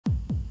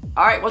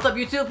Alright, what's up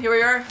YouTube? Here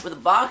we are with a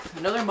box,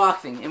 another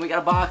unboxing, and we got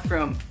a box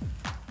from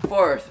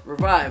Forest,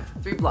 ReVive,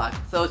 3 block.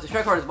 So it's a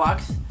Skateboards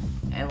box,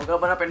 and we'll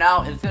open it up right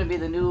now, and it's going to be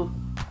the new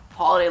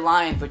holiday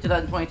line for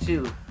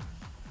 2022.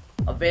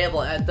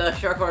 Available at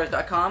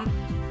thesharkorders.com.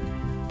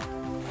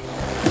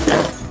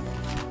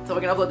 So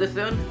we can upload this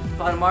soon,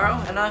 by tomorrow,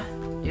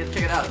 and you guys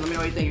check it out. Let me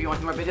know what you think. If you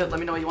want to see more videos, let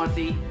me know what you want to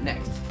see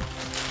next.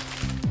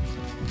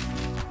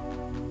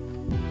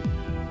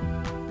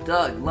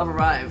 Doug, love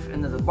ReVive,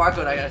 and there's a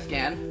barcode I gotta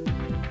scan.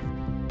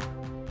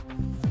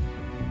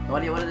 No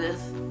idea what it is.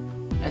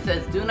 It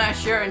says, do not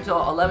share until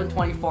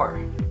 11/24.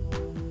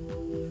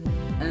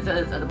 And it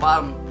says at the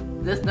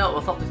bottom, this note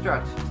will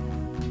self-destruct.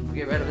 We'll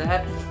get rid of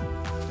that.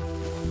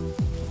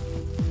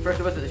 First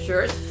we went to the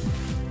shirts,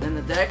 then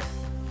the decks,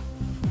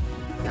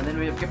 and then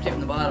we have grip tape in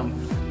the bottom.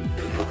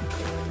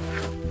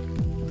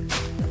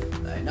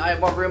 Alright, now I have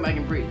more room, I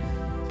can breathe.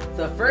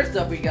 So first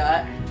up we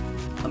got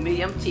a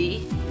medium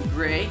T,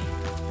 gray.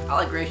 I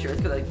like gray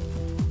shirts because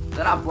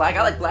they're not black.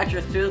 I like black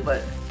shirts too,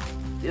 but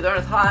they aren't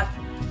as hot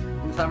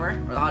in the summer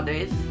or the hot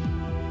days,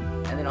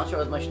 and they don't show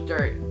as much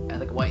dirt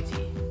as like a white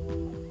tee.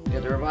 We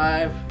got the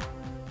ReVive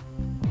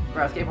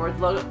Skateboards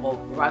logo, well,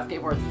 ReVive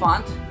Skateboards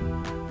font,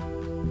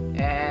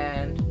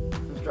 and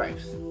some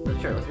stripes.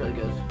 This shirt looks really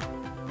good.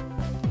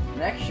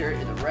 Next shirt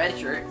is a red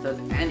shirt, so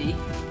it's Andy,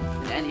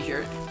 an Andy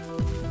shirt,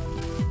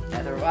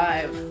 and the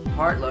ReVive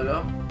heart logo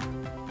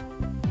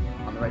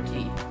on the red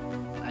tee.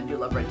 I do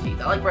love red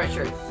teeth. I like bright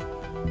shirts.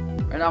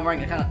 Right now I'm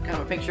wearing a kind of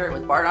a pink shirt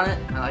with Bart on it.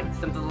 I like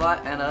Simpsons a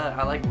lot, and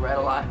I like red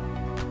a lot.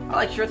 I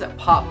like shirts that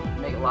pop,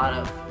 make a lot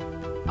of.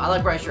 I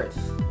like bright shirts.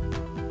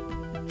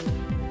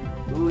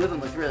 Ooh, this one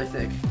looks really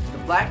sick. The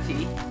black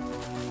tee,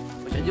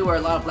 which I do wear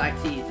a lot of black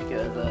tees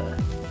because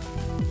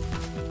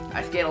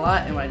I skate a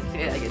lot, and when I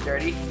skate I get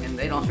dirty, and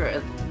they don't show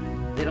as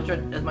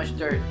much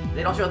dirt.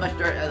 They don't show as much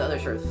dirt as other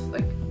shirts,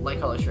 like light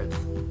color shirts.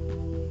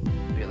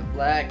 We got the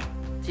black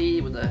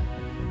tee with the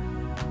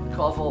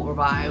colorful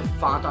ReVive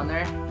font on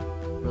there.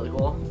 Really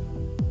cool.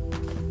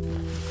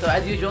 So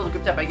as usual, the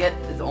grip tape I get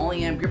is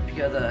only AM grip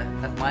because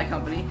that's my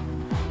company.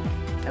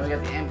 And we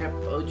got the AM grip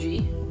OG.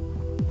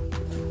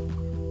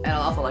 And I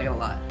also like it a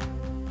lot.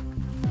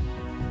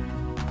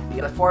 We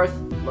got a Forest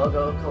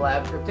logo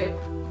collab grip tape.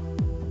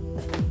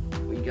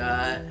 We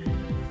got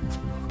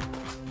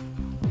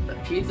the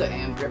pizza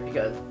AM grip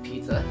because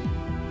pizza.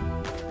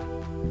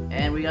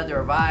 And we got the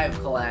ReVive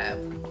collab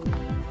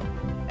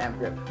AM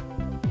grip.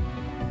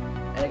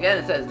 And again,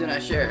 it says do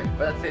not share.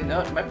 But that's the same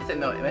note. It might be the same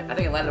note. I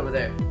think it landed over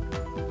there.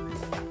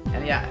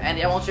 And yeah,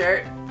 Andy, I won't share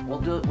it.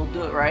 We'll do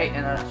it right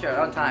and share it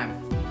on time.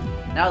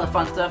 Now the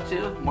fun stuff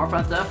too. More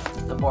fun stuff.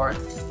 The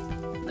boards.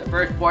 The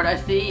first board I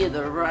see is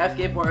the ReVive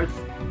Skateboards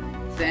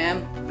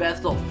Sam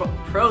Vestal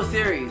Pro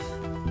Series.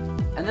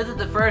 And this is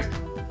the first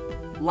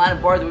line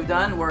of boards that we've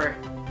done where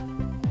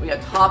we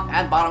got top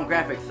and bottom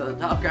graphics. So the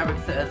top graphic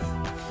says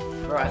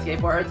ReVive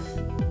Skateboards,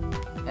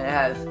 and it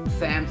has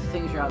Sam's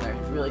signature on there.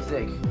 It's really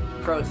sick.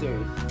 Pro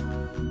Series.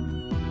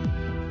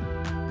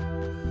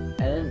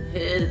 And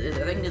his is,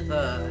 I think it's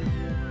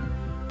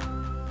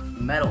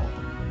metal.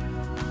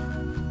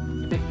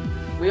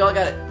 We all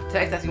got a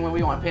text asking what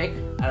we want to pick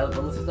out of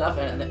the list of stuff,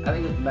 and I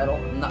think it's metal.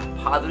 I'm not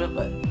positive,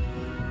 but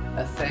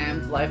a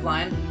Sam's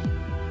Lifeline.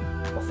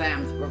 Well,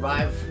 Sam's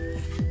ReVive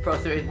Pro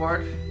Series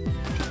board.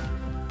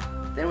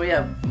 Then we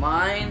have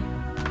mine,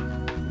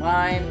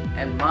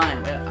 and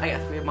mine. I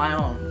guess we have my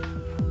own.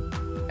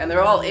 And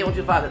they're all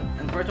 8125.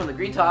 And the first one, the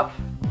green top,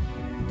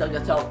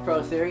 Doug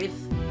Pro Series.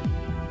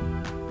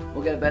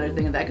 We'll get a better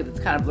thing of that because it's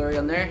kind of blurry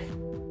on there.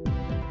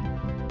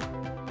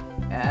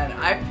 And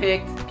I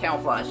picked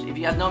camouflage. If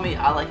you guys know me,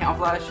 I like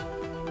camouflage.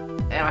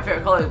 And my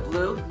favorite color is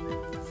blue.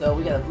 So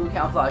we got a blue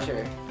camouflage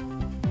here.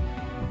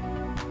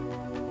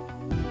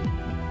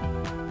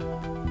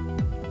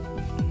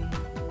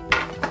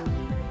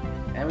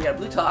 And we got a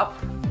blue top.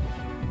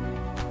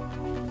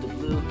 The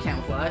blue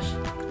camouflage.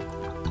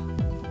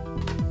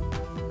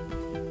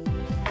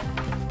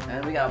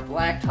 And we got a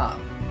black top.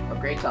 A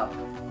gray top.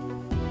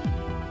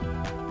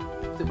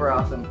 Super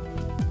awesome.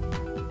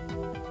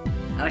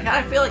 And I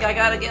kind of feel like I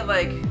gotta get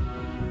like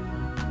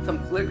some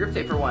clear grip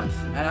tape for once.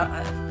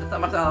 That's not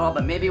my style at all,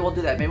 but maybe we'll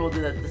do that. Maybe we'll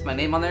do that. This is my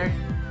name on there.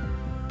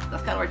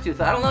 That's kind of weird too,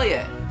 so I don't know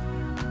yet.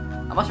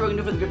 I'm not sure what we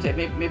can do for the grip tape.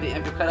 Maybe the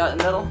M grip cut out in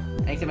the middle. And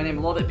you can see my name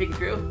a little bit peeking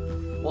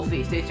through. We'll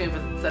see. Stay tuned for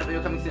the setup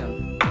video coming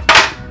soon.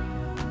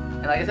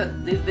 And like I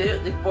said,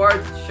 these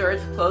boards,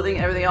 shirts, clothing,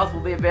 and everything else will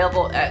be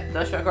available at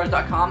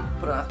thesharkorders.com.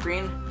 Put it on the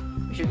screen.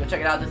 You should go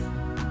check it out. This,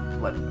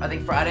 I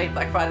think Friday,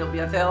 Black Friday will be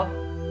on sale.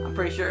 I'm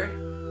pretty sure.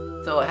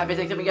 So happy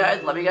Thanksgiving,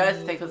 guys. Love you guys.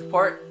 Thanks for the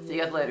support. See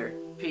you guys later.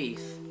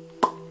 Peace.